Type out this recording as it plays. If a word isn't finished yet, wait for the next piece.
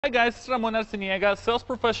Hi guys, it's Ramon Arciniega, sales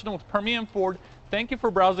professional with Permian Ford. Thank you for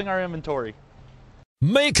browsing our inventory.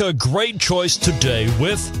 Make a great choice today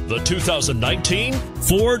with the 2019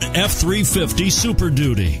 Ford F-350 Super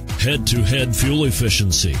Duty. Head-to-head fuel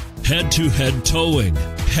efficiency, head-to-head towing,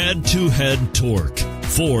 head-to-head torque.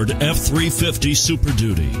 Ford F-350 Super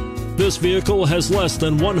Duty. This vehicle has less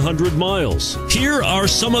than 100 miles. Here are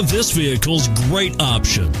some of this vehicle's great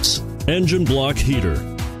options. Engine block heater.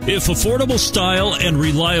 If affordable style and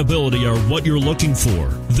reliability are what you're looking for,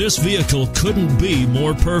 this vehicle couldn't be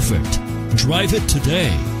more perfect. Drive it today.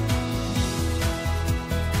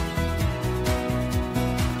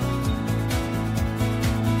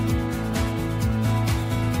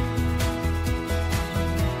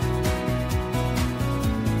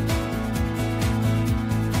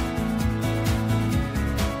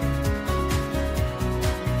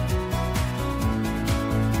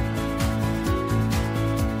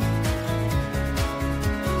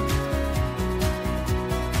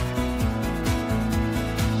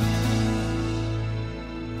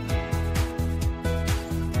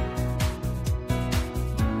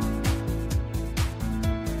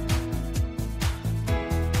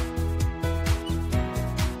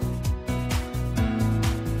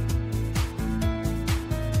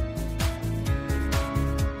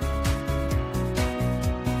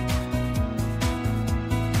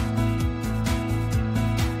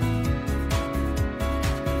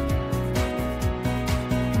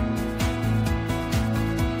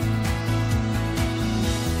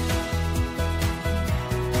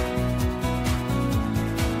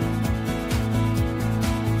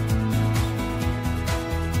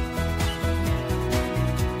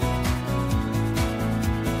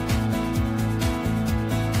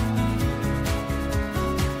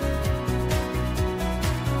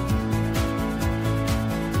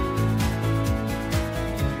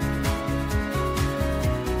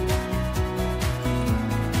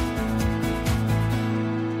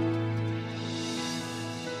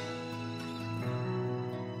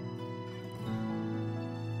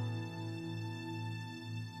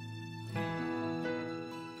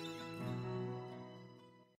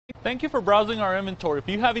 Thank you for browsing our inventory. If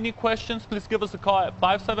you have any questions, please give us a call at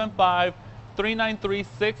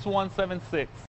 575-393-6176.